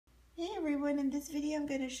Hey everyone, in this video I'm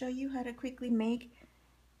going to show you how to quickly make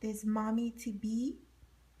this mommy to be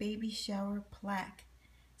baby shower plaque.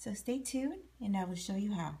 So stay tuned and I will show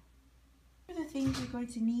you how. Here are the things you're going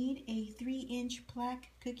to need: a 3-inch plaque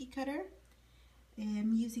cookie cutter.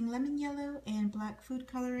 I'm using lemon yellow and black food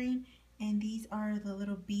coloring, and these are the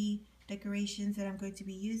little bee decorations that I'm going to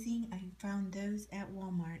be using. I found those at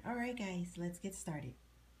Walmart. Alright guys, let's get started.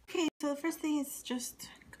 Okay, so the first thing is just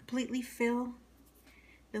completely fill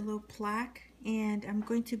the little plaque, and I'm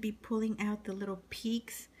going to be pulling out the little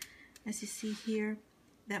peaks as you see here.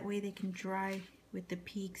 That way they can dry with the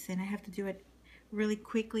peaks, and I have to do it really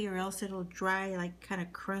quickly or else it'll dry like kind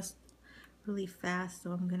of crust really fast,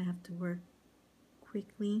 so I'm gonna have to work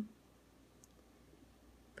quickly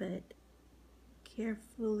but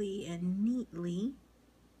carefully and neatly.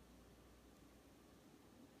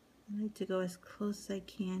 I like to go as close as I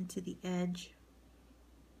can to the edge.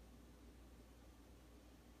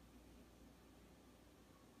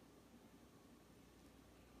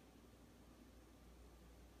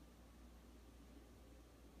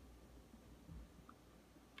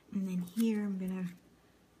 And then here I'm gonna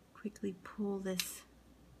quickly pull this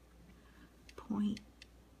point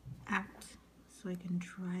out so I can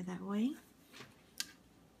dry that way.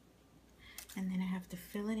 And then I have to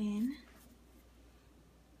fill it in.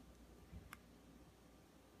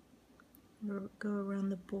 Go around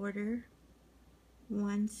the border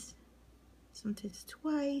once, sometimes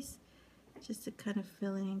twice, just to kind of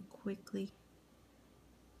fill it in quickly.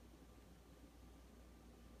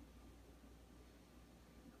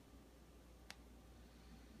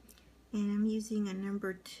 And I'm using a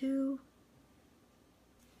number 2,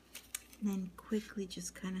 and then quickly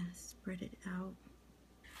just kind of spread it out.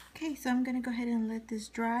 Okay, so I'm gonna go ahead and let this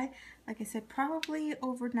dry. Like I said, probably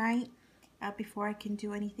overnight before I can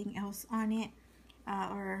do anything else on it.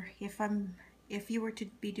 Or if you were to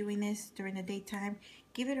be doing this during the daytime,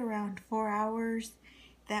 give it around 4 hours.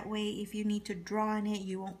 That way, if you need to draw on it,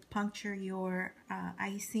 you won't puncture your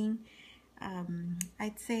icing.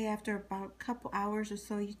 I'd say after about a couple hours or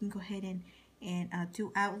so, you can go ahead and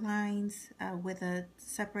do outlines with a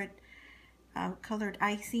separate colored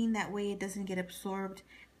icing. That way it doesn't get absorbed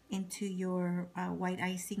into your white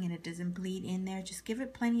icing and it doesn't bleed in there. Just give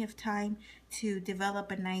it plenty of time to develop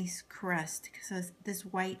a nice crust, because this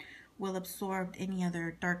white will absorb any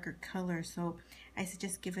other darker color. So I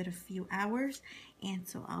suggest give it a few hours, and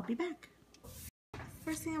so I'll be back.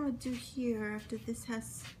 First thing I'm going to do here, after this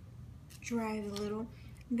has dried a little,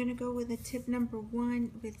 I'm going to go with a tip number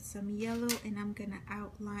 1 with some yellow, and I'm going to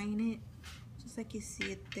outline it just like you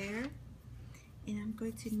see it there. And I'm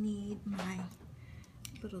going to need my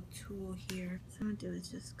little tool here. So I'm going to do is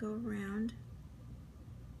just go around.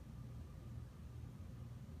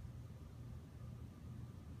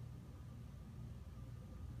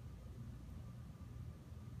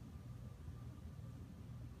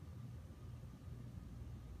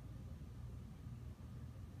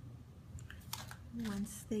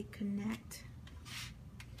 Once they connect,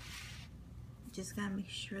 you just gotta make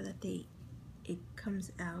sure that it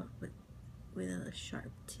comes out with a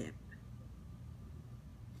sharp tip.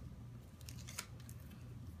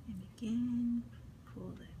 And again,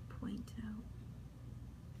 pull that point out.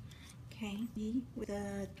 Okay, with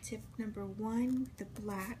tip number 1, the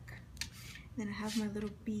black. Then I have my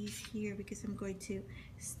little bees here because I'm going to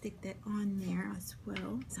stick that on there as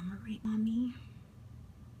well. Some are right on me.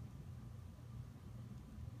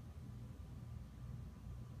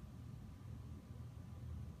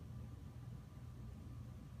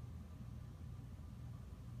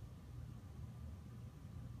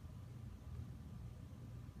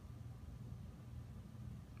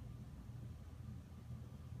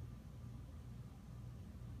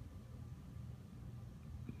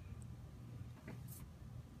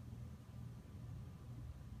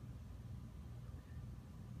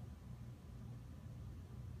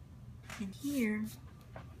 And here,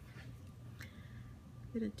 I'm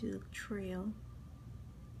gonna do a trail.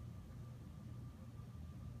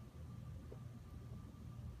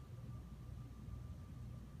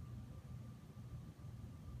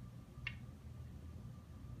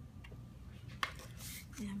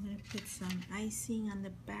 And I'm gonna put some icing on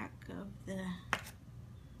the back of the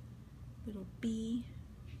little bee.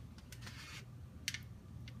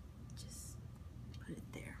 Just put it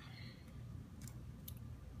there.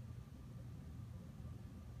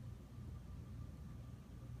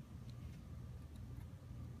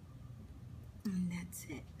 And that's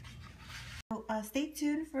it. So stay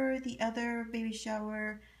tuned for the other baby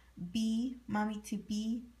shower bee, mommy to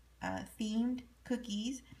be themed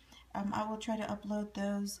cookies. I will try to upload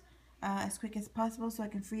those as quick as possible so I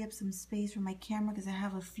can free up some space for my camera because I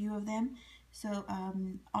have a few of them. So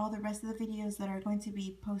all the rest of the videos that are going to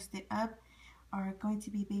be posted up are going to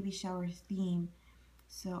be baby shower theme.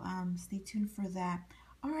 So stay tuned for that.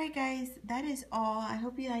 Alright guys, that is all. I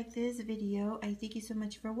hope you like this video. I thank you so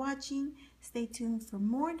much for watching. Stay tuned for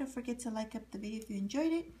more. Don't forget to like up the video if you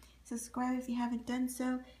enjoyed it. Subscribe if you haven't done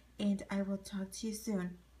so. And I will talk to you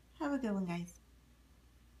soon. Have a good one, guys.